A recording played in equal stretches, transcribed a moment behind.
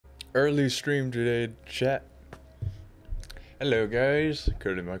early stream today, chat. Hello guys,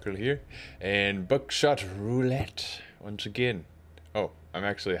 CurlyMichael here, and Buckshot Roulette once again. Oh, I'm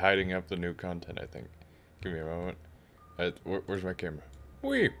actually hiding up the new content, I think. Give me a moment. Where's my camera?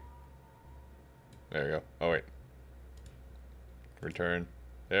 Whee! There we go. Oh wait. Return.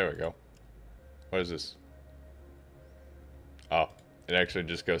 There we go. What is this? Oh, it actually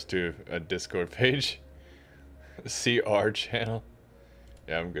just goes to a Discord page. CR channel.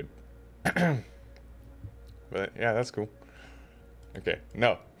 Yeah, I'm good. But yeah, that's cool. Okay,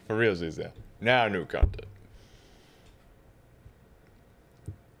 no, for realsies though. Now new content.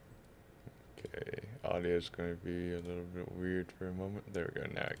 Okay, audio is going to be a little bit weird for a moment. There we go,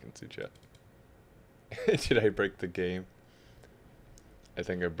 now I can see chat. Did I break the game? I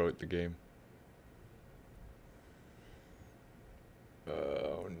think I broke the game.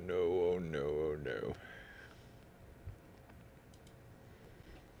 Oh no, oh no, oh no.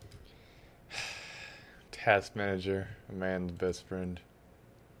 Task manager, a man's best friend.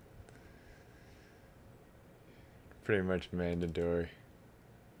 Pretty much mandatory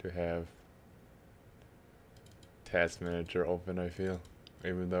to have task manager open, I feel,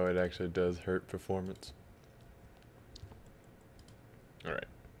 even though it actually does hurt performance. Alright,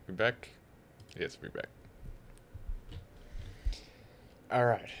 we back? Yes, we're back.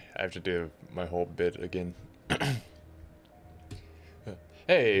 Alright, I have to do my whole bit again.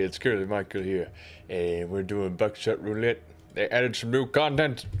 Hey, it's CurlyMichael here, and we're doing Buckshot Roulette. They added some new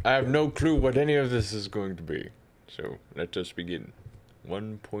content. I have no clue what any of this is going to be. So, let us begin.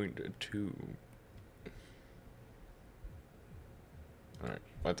 1.2. Alright,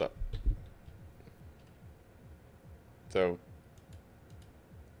 what's up? So,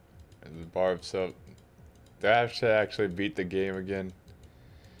 the bar of soap. Do I have to actually beat the game again?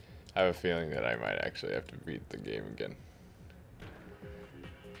 I have a feeling that I might actually have to beat the game again.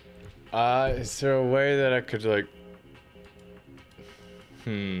 Is there a way that I could, like...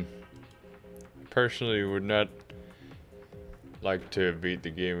 Personally, would not like to beat the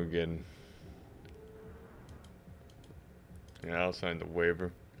game again. Yeah, I'll sign the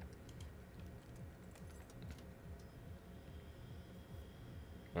waiver.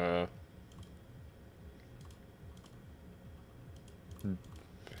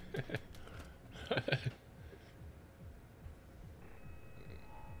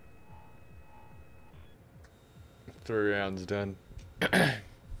 Three rounds done. Oh,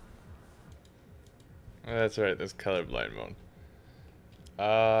 that's right, that's colorblind mode.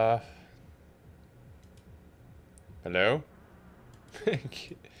 Hello?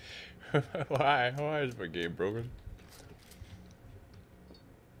 Why is my game broken?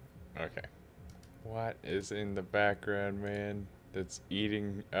 Okay. What is in the background, man? That's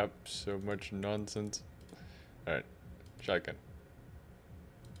eating up so much nonsense. Alright, shotgun.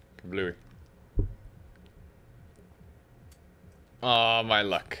 Kablooey. Oh, my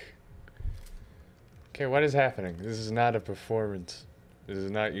luck. Okay, what is happening? This is not a performance. This is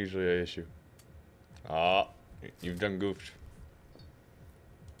not usually an issue. Oh, you've done goofed.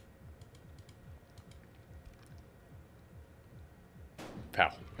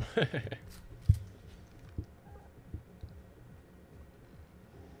 Pow.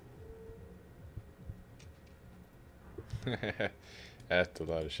 That's a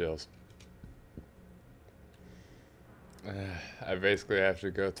lot of shells. I basically have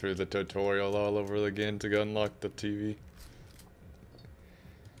to go through the tutorial all over again to unlock the TV.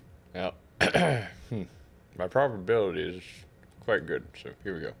 Now, my probability is quite good, so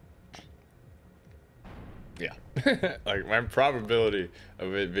here we go. Yeah, like my probability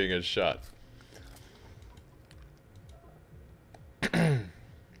of it being a shot. Hey,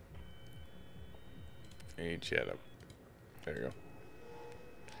 chat up. There you go.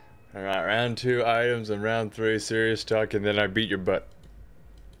 Alright, round 2 items and round 3 serious talk, and then I beat your butt.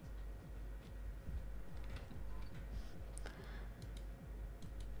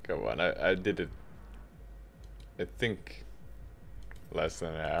 Come on, I did it, I think, less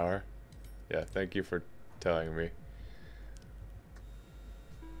than an hour. Yeah, thank you for telling me.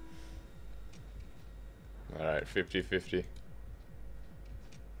 Alright, 50-50.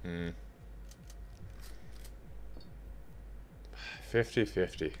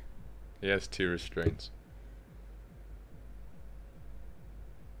 50-50. He has 2 restraints.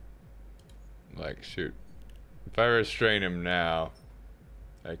 Like, shoot. If I restrain him now,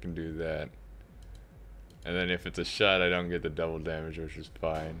 I can do that. And then if it's a shot, I don't get the double damage, which is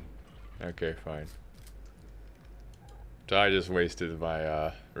fine. Okay, fine. So I just wasted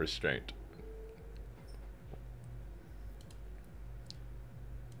my restraint.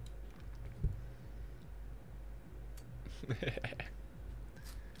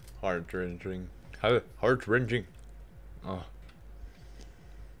 Heart-wrenching. Heart-wrenching. Oh.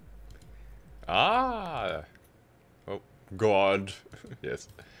 Ah! Oh, God. Yes.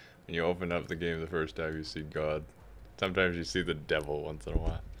 When you open up the game the first time, you see God. Sometimes you see the devil once in a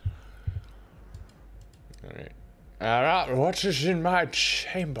while. Alright. Alright, what is in my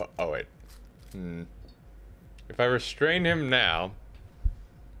chamber? Oh, wait. If I restrain him now,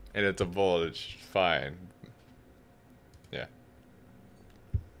 and it's a bullet, it's fine. Yeah.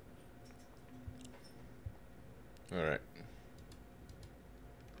 Alright.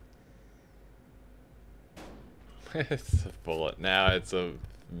 It's a bullet. Now it's a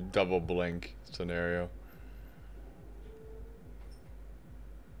double blink scenario.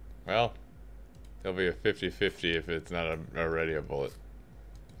 Well, it'll be a 50-50 if it's not already a bullet.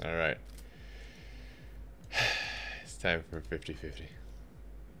 Alright. It's time for 50-50.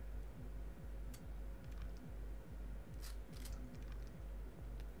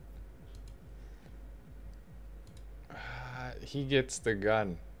 He gets the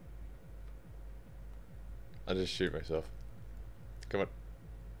gun. I'll just shoot myself. Come on.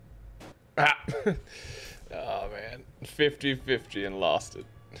 Ah! Oh man. 50-50 and lost it.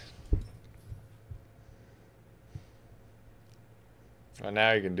 Well,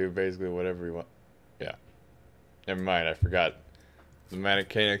 now you can do basically whatever you want. Yeah. Never mind, I forgot. The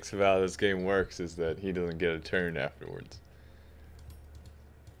mechanics of how this game works is that he doesn't get a turn afterwards.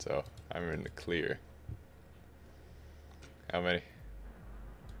 So, I'm in the clear. How many?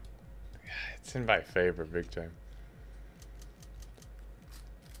 It's in my favor big time.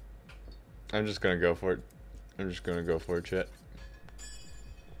 I'm just gonna go for it. I'm just gonna go for it, chat.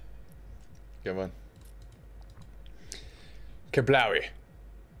 Come on. Kablowie.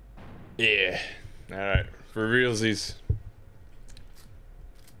 Yeah. Alright. For realsies.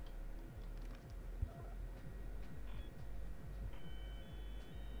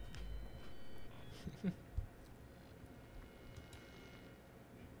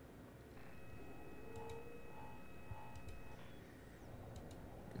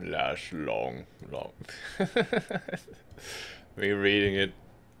 Last long. Me reading it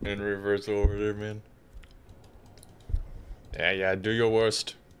in reverse order, man. Yeah, do your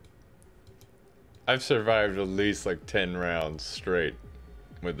worst. I've survived at least like 10 rounds straight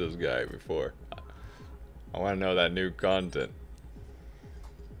with this guy before. I want to know that new content.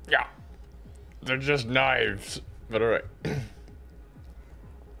 Yeah. They're just knives. But alright.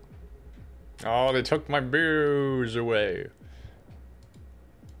 Oh, they took my booze away.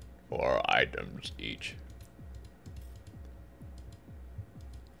 4 items each.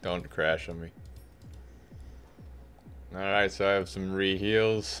 Don't crash on me. Alright, so I have some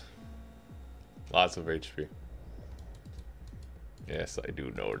re-heals. Lots of HP. Yes, I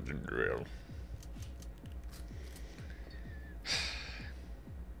do know the drill.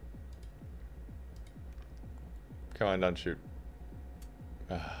 Come on, don't shoot.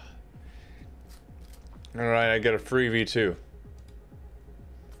 Alright, I get a free V2.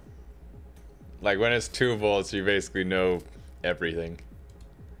 Like, when it's 2 volts, you basically know everything.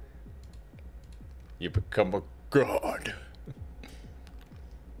 You become a god.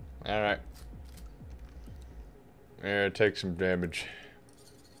 Alright. Yeah, take some damage.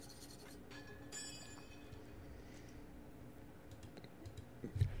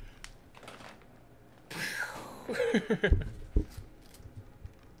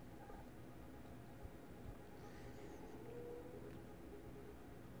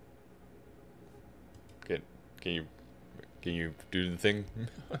 Can you do the thing?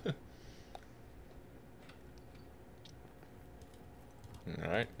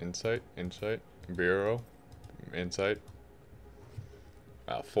 Alright, insight, bureau, insight.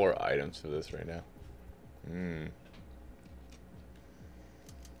 4 items for this right now.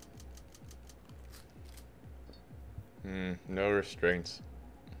 No restraints.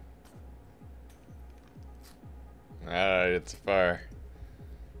 Alright, it's a fire.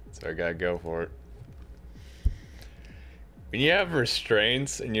 So I gotta go for it. When you have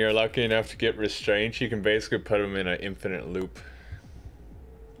restraints and you're lucky enough to get restraints, you can basically put them in an infinite loop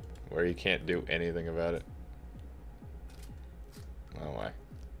where you can't do anything about it. Oh my.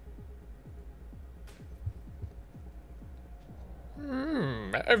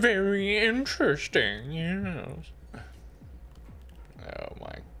 Very interesting, yes. Oh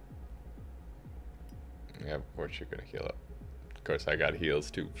my. Yeah, of course you're gonna heal up. Of course I got heals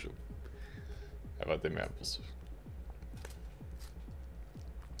too, so. How about them apples?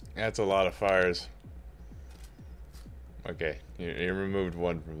 That's a lot of fires. Okay, you removed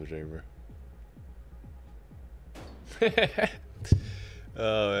 1 from the chamber.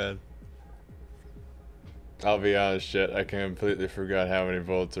 Oh man. I'll be honest, Jet, I completely forgot how many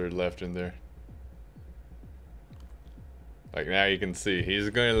volts are left in there. Like, now you can see, he's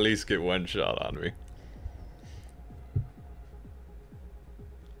going to at least get one shot on me.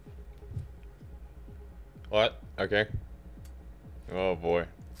 What? Okay. Oh boy.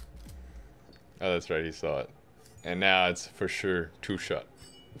 Oh, that's right, he saw it. And now it's for sure 2-shot.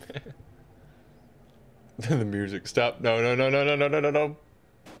 The music stopped. No, no, no, no, no, no, no, no, no.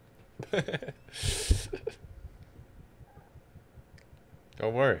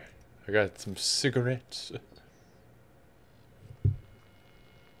 Don't worry. I got some cigarettes.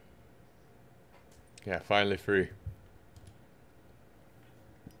 Yeah, finally free.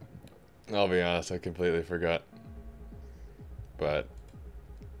 I'll be honest, I completely forgot. But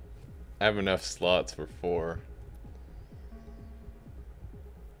I have enough slots for 4.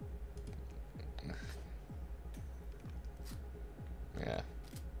 Yeah.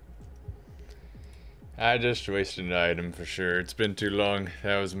 I just wasted an item for sure. It's been too long.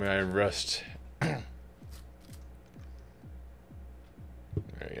 That was my rust.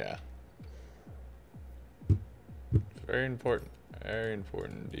 Yeah. Very important. Very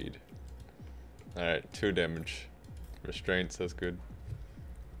important indeed. Alright, 2 damage. Restraints, that's good.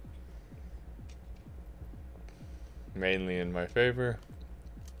 Mainly in my favor.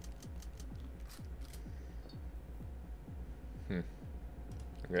 I'm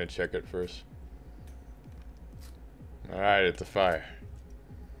gonna check it first. Alright, it's a fire.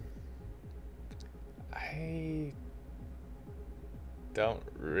 I don't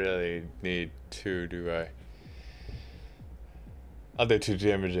really need 2, do I? I'll do 2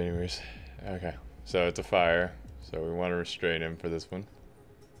 damage anyways. Okay, so it's a fire. So we want to restrain him for this one.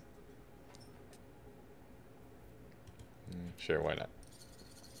 Sure, why not?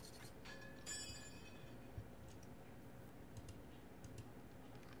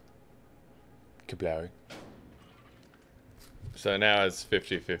 Kablowing. So now it's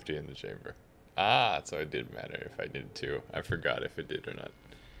 50-50 in the chamber. Ah, so it did matter if I did 2. I forgot if it did or not.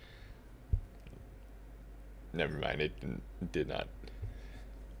 Never mind, it did not.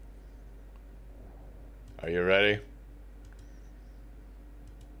 Are you ready?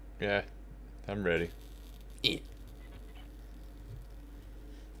 Yeah, I'm ready.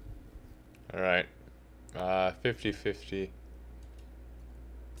 Alright. 50-50.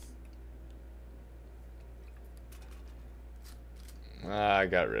 I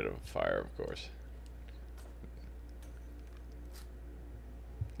got rid of fire, of course.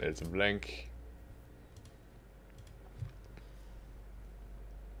 There's a blank.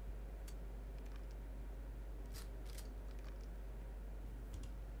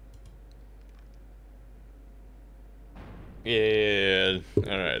 Yeah,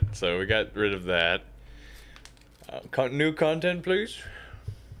 alright, so we got rid of that. New content, please.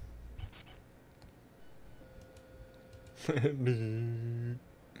 There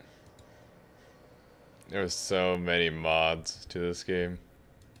was so many mods to this game.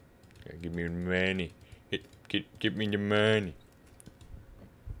 Give me money. Give me the money.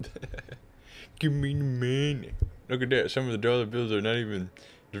 Give me the money. Look at that, some of the dollar bills are not even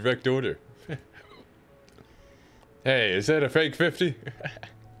direct order. Hey, is that a fake 50?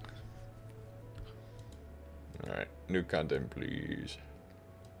 Alright, new content, please.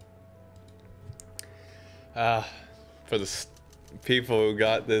 For the people who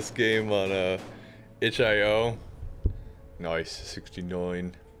got this game on itch.io, nice,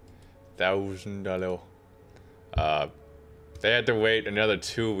 $69,000. They had to wait another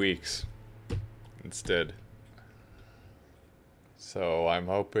 2 weeks instead. So I'm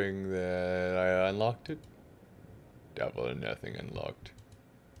hoping that I unlocked it. Double or nothing unlocked.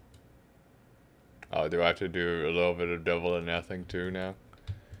 Oh, do I have to do a little bit of double or nothing too now?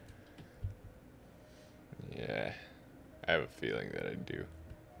 Yeah, I have a feeling that I do.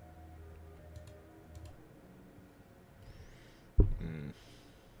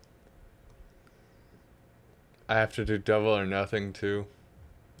 I have to do double or nothing too.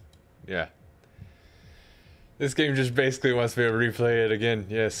 Yeah. This game just basically wants me to replay it again.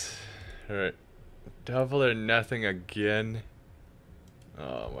 Yes. Alright. Double or nothing again.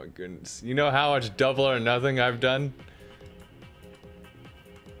 Oh my goodness. You know how much double or nothing I've done?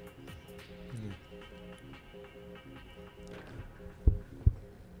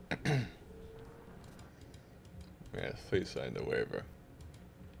 Yes, please sign the waiver.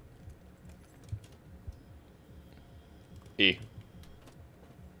 E.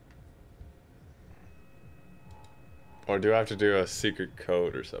 Or do I have to do a secret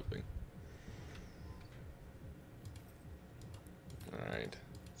code or something? Alright.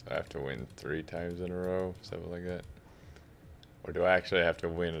 So I have to win 3 times in a row, something like that. Or do I actually have to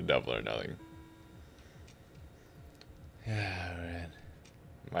win a double or nothing? Yeah, man.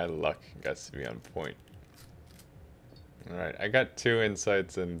 My luck got to be on point. Alright, I got 2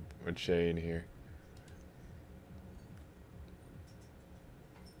 insights and a chain here.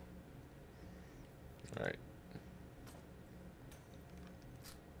 Alright.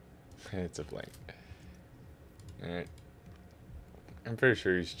 It's a blank. Alright. I'm pretty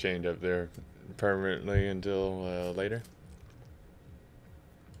sure he's chained up there permanently until later.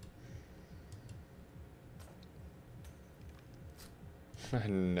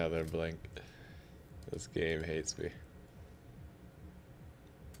 Another blank. This game hates me.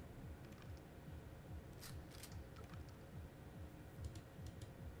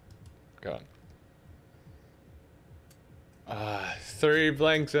 Gone. 3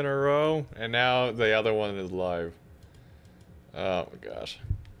 blanks in a row, and now the other one is live. Oh my gosh.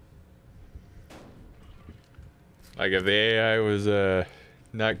 Like if the AI was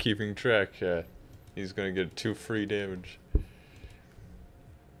not keeping track, he's gonna get 2 free damage.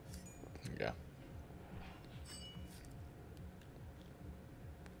 Yeah.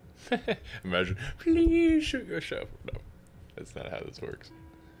 Imagine, please shoot yourself. No, that's not how this works.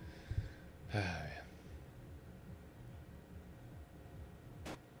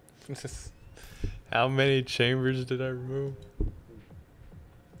 How many chambers did I remove?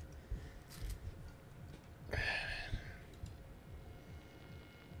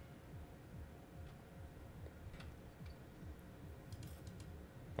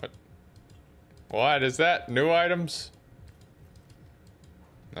 What is that? New items?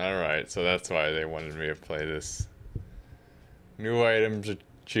 Alright, so that's why they wanted me to play this. New items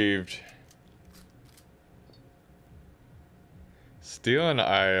achieved. Steal an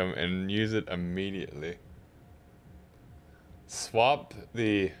item and use it immediately. Swap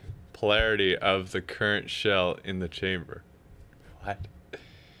the polarity of the current shell in the chamber. What?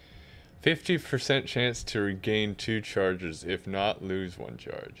 50% chance to regain 2 charges, if not lose 1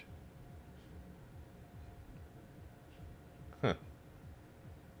 charge. Huh.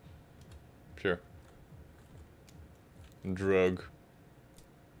 Sure. Drug.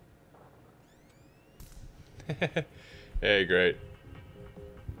 Hey, great.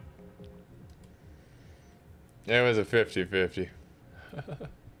 It was a 50-50.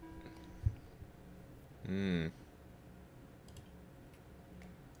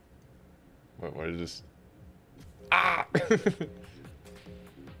 What is this? Ah!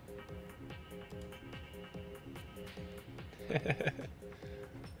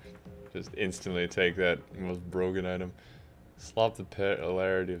 Just instantly take that most broken item. Swap the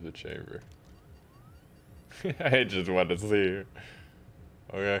polarity of the chamber. I just want to see.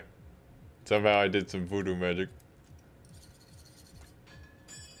 Okay. Somehow I did some voodoo magic.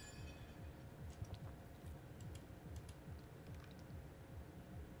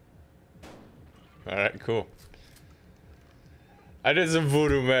 Alright, cool. I did some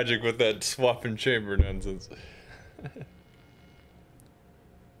voodoo magic with that swapping chamber nonsense.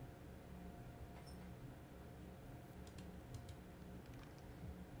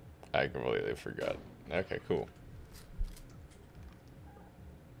 I completely forgot. Okay, cool.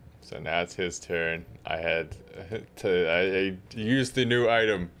 So now it's his turn. I used the new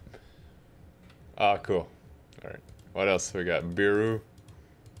item. Ah, cool. Alright. What else we got? Biru.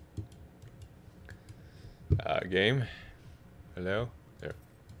 Game. Hello? There.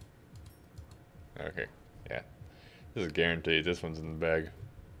 Okay. Yeah. This is guaranteed. This one's in the bag.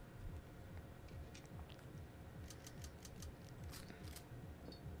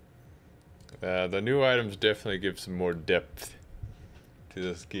 The new items definitely give some more depth to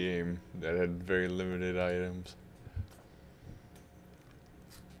this game that had very limited items.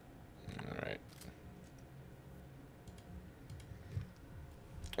 Alright.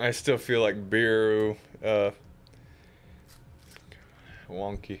 I still feel like Biru,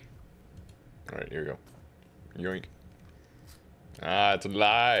 wonky. Alright, here we go. Yoink. Ah, it's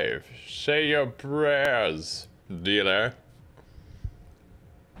live. Say your prayers, dealer.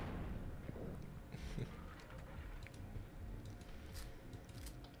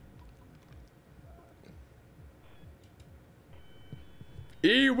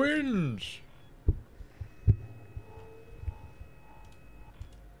 He wins!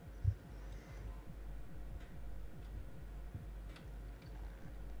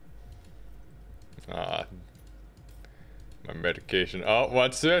 My medication. Oh,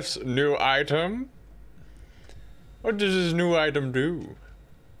 what's this? New item? What does this new item do?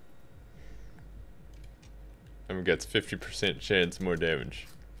 Gets 50% chance more damage.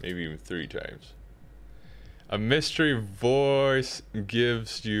 Maybe even 3 times. A mystery voice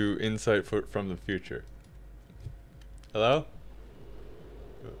gives you insight from the future. Hello?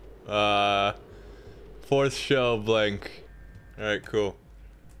 Fourth shell blank. Alright, cool.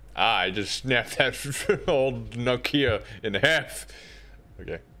 Ah, I just snapped that old Nokia in half.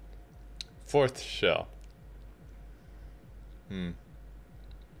 Okay. Fourth shell. Give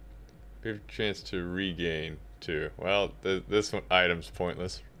a chance to regain too. Well, this one item's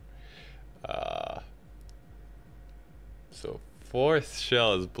pointless. So fourth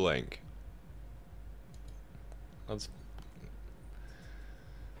shell is blank.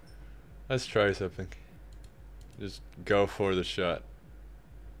 Let's try something. Just go for the shot.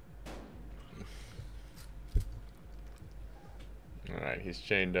 Alright, he's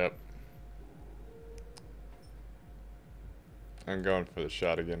chained up. I'm going for the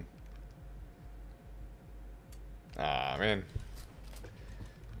shot again. Ah, man.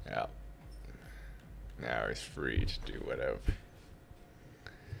 Yeah. Now he's free to do whatever.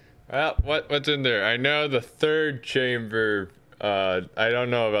 Well, what's in there? I know the third chamber. I don't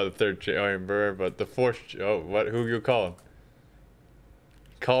know about the third chamber, but the fourth. Oh, what? Who you calling?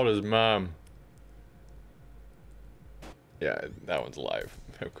 Called his mom. Yeah, that one's live.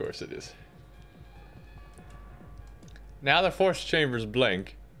 Of course it is. Now the fourth chamber's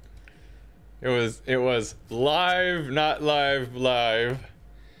blank. It was live, not live, live.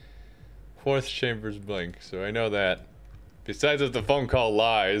 Fourth chamber's blank, so I know that. Besides if the phone call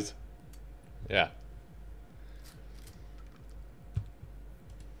lies. Yeah.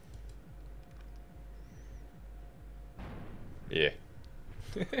 Yeah.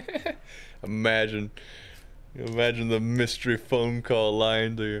 Imagine the mystery phone call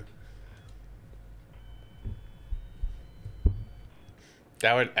lying to you.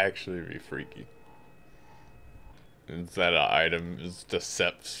 That would actually be freaky. Is that an item is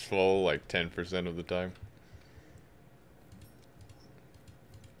deceptful like 10% of the time?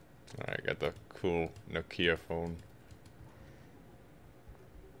 Alright, got the cool Nokia phone.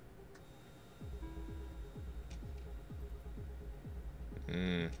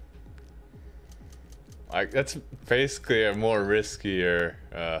 Like that's basically a more riskier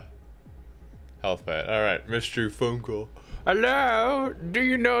health pad. Alright, mystery phone call. Hello? Do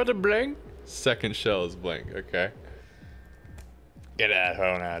you know the blank? Second shell is blank, okay. Get that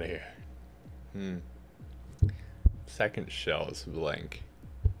phone out of here. Second shell is blank.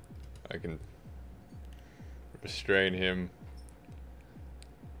 I can restrain him.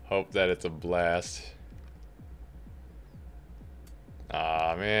 Hope that it's a blast.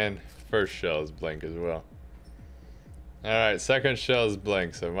 Ah, man. First shell is blank as well. Alright, second shell is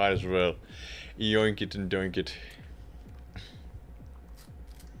blank, so might as well yoink it and doink it.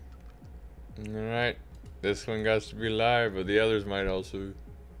 Alright, this one got to be live, but the others might also.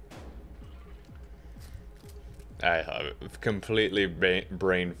 I'm completely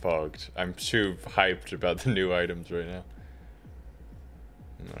brain fogged. I'm too hyped about the new items right now.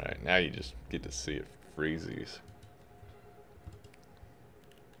 Alright, now you just get to see it freezies.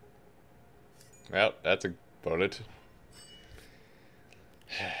 Well, that's a bullet.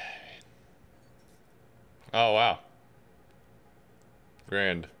 Oh, wow.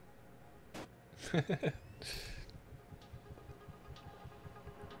 Grand.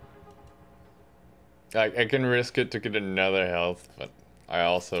 I can risk it to get another health, but I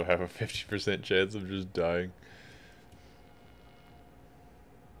also have a 50% chance of just dying.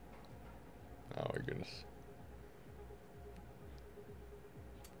 Oh my goodness.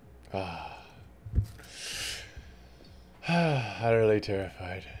 Utterly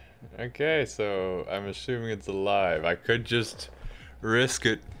terrified. Okay, so I'm assuming it's alive. I could just risk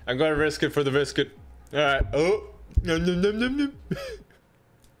it. I'm gonna risk it for the biscuit. Alright. Oh! Nom, nom, nom, nom, nom.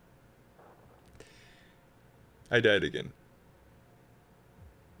 I died again.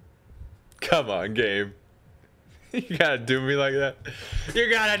 Come on, game. You gotta do me like that. You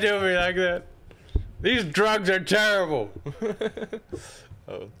gotta do me like that. These drugs are terrible.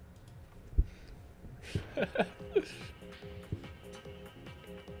 Oh.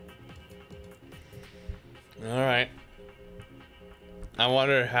 Alright. I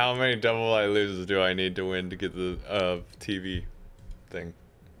wonder how many double I loses do I need to win to get the TV thing.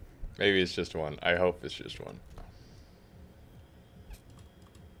 Maybe it's just one. I hope it's just one.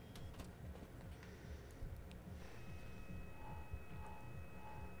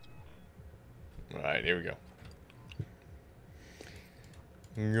 Alright, here we go.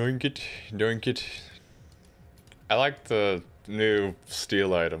 Doink it, doink it. I like the new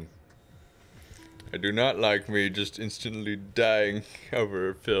steel item. I do not like me just instantly dying over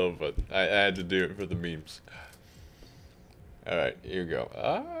a pill, but I had to do it for the memes. Alright, here we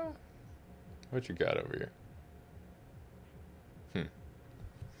go. What you got over here?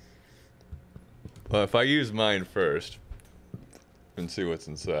 Well, if I use mine first and see what's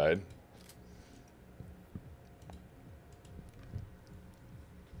inside.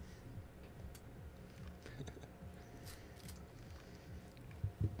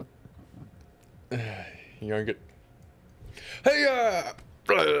 You gonna get... Hey,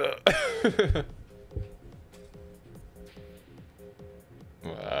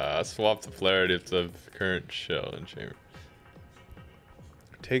 swap the polarity of the current shell and chamber.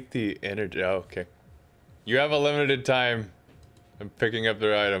 Take the energy. Oh, okay. You have a limited time. I'm picking up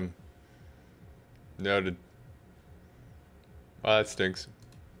their item. Noted. Wow, that stinks.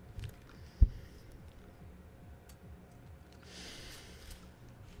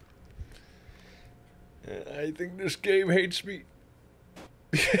 I think this game hates me.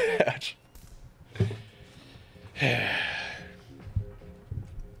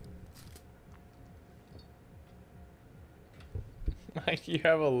 Like, you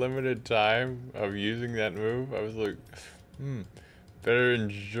have a limited time of using that move? I was like, better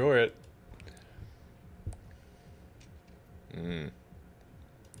enjoy it.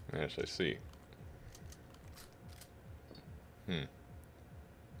 Yes, I see.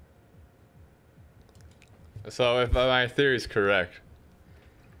 So if my theory is correct,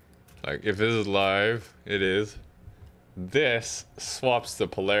 like if this is live, it is, this swaps the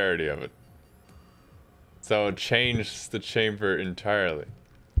polarity of it. So it changed the chamber entirely,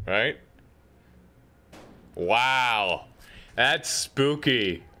 right? Wow, that's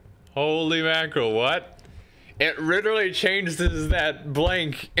spooky. Holy mackerel, what? It literally changes that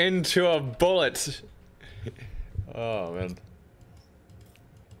blank into a bullet. Oh, man.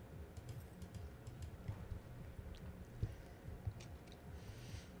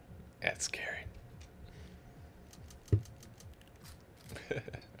 That's scary.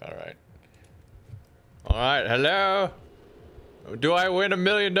 Alright. Alright, hello? Do I win $1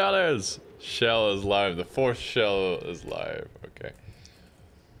 million? Shell is live. The fourth shell is live. Okay.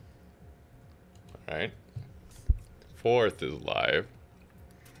 Alright. Fourth is live.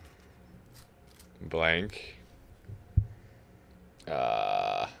 Blank.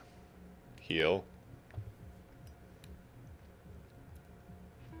 Heal.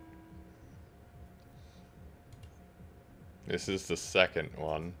 This is the second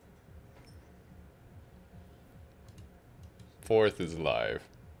one. Fourth is live.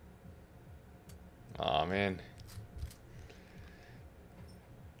 Aw, man.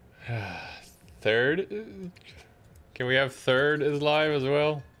 Third? Can we have third is live as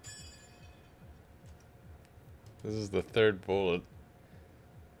well? This is the third bullet.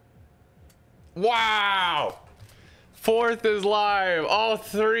 Wow! Fourth is live! All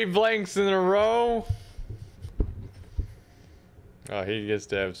 3 blanks in a row? Oh, he gets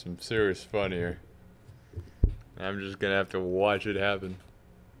to have some serious fun here. I'm just gonna have to watch it happen.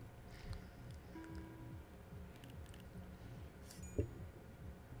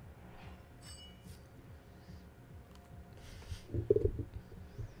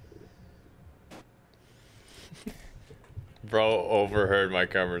 Bro overheard my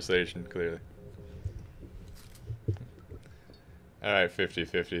conversation, clearly. Alright,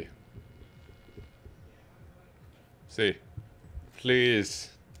 50-50. See.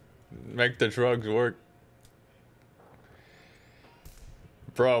 Please. Make the drugs work.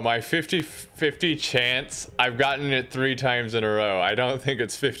 Bro, my 50-50 chance, I've gotten it 3 times in a row. I don't think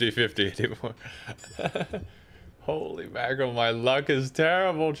it's 50-50 anymore. Holy mackerel, my luck is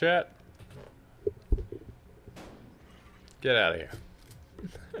terrible, chat. Get out of here.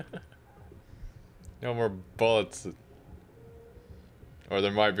 No more bullets. Or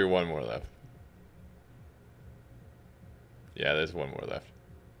there might be one more left. Yeah, there's one more left.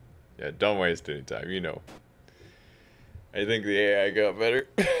 Yeah, don't waste any time, you know. I think the AI got better.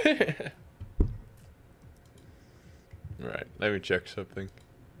 Right, let me check something.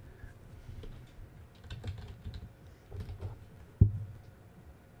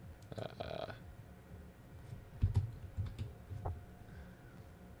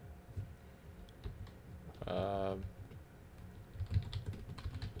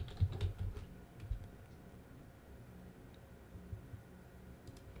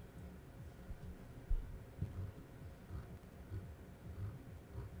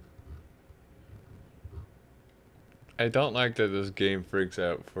 I don't like that this game freaks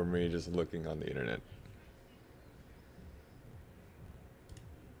out for me just looking on the internet.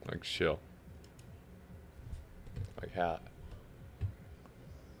 Like, chill. Like, how?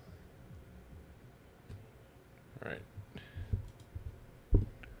 Alright.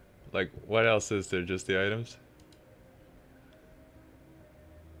 Like, what else is there? Just the items?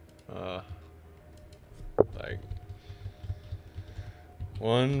 Like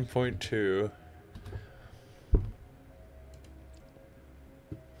 1.2.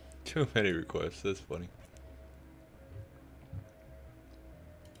 Too many requests, that's funny.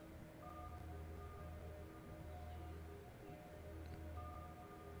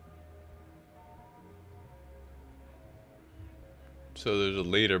 so there's a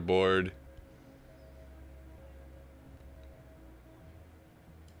leaderboard.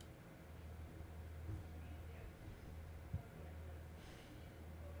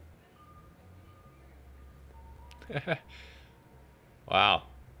 Wow.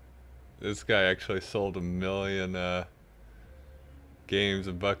 This guy actually sold 1 million games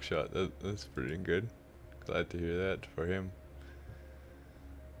of Buckshot. That's pretty good. Glad to hear that for him.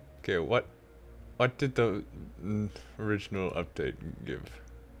 Okay, what did the original update give?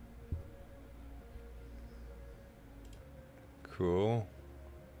 Cool.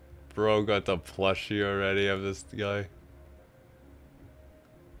 Bro got the plushie already of this guy.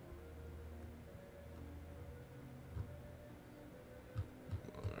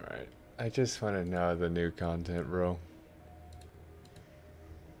 Alright. I just want to know the new content, bro.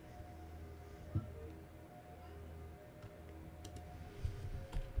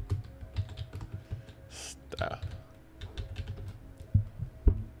 Stuff.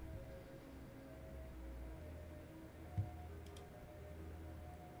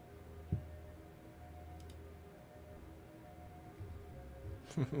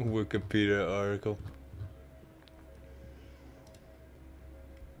 Wikipedia article.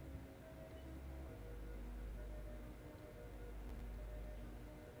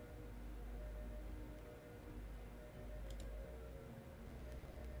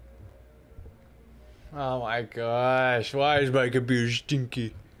 Oh my gosh, why is my computer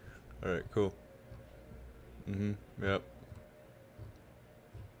stinky? Alright, cool. Yep.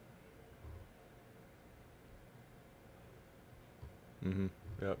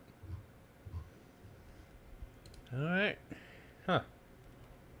 Yep. Alright. Huh.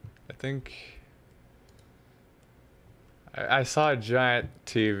 I think... I saw a giant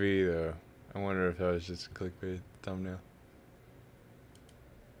TV though. I wonder if that was just a clickbait thumbnail.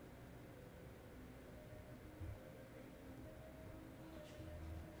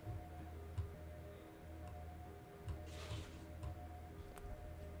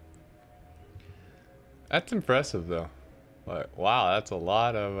 That's impressive though. Like, wow, that's a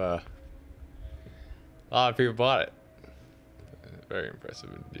lot of people bought it. Very impressive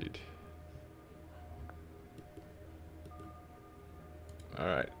indeed.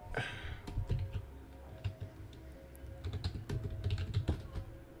 Alright.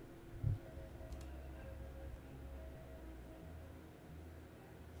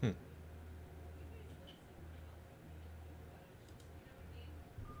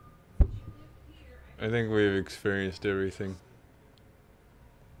 I think we've experienced everything.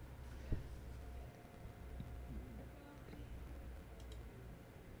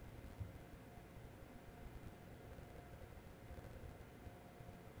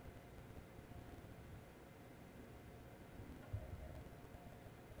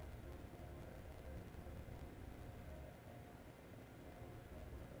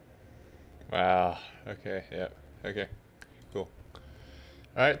 Wow. Okay. Yep. Okay. Cool.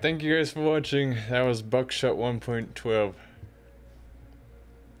 Alright, thank you guys for watching. That was Buckshot 1.12.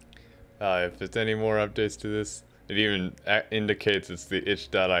 If there's any more updates to this, it even indicates it's the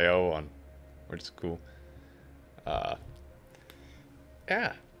itch.io one, which is cool.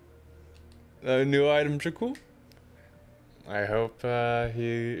 Yeah. The new items are cool. I hope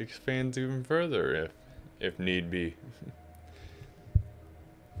he expands even further if need be.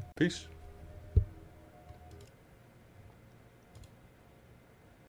 Peace.